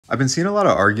I've been seeing a lot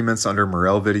of arguments under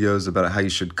morel videos about how you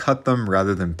should cut them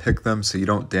rather than pick them so you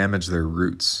don't damage their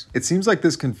roots. It seems like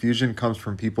this confusion comes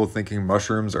from people thinking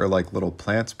mushrooms are like little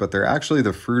plants, but they're actually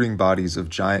the fruiting bodies of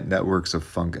giant networks of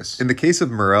fungus. In the case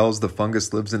of morels, the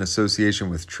fungus lives in association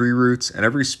with tree roots, and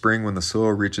every spring when the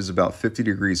soil reaches about 50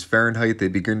 degrees Fahrenheit, they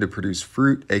begin to produce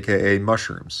fruit, aka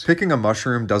mushrooms. Picking a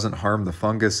mushroom doesn't harm the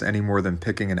fungus any more than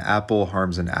picking an apple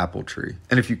harms an apple tree.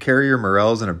 And if you carry your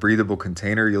morels in a breathable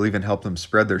container, you'll even help them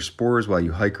spread their spores while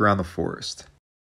you hike around the forest.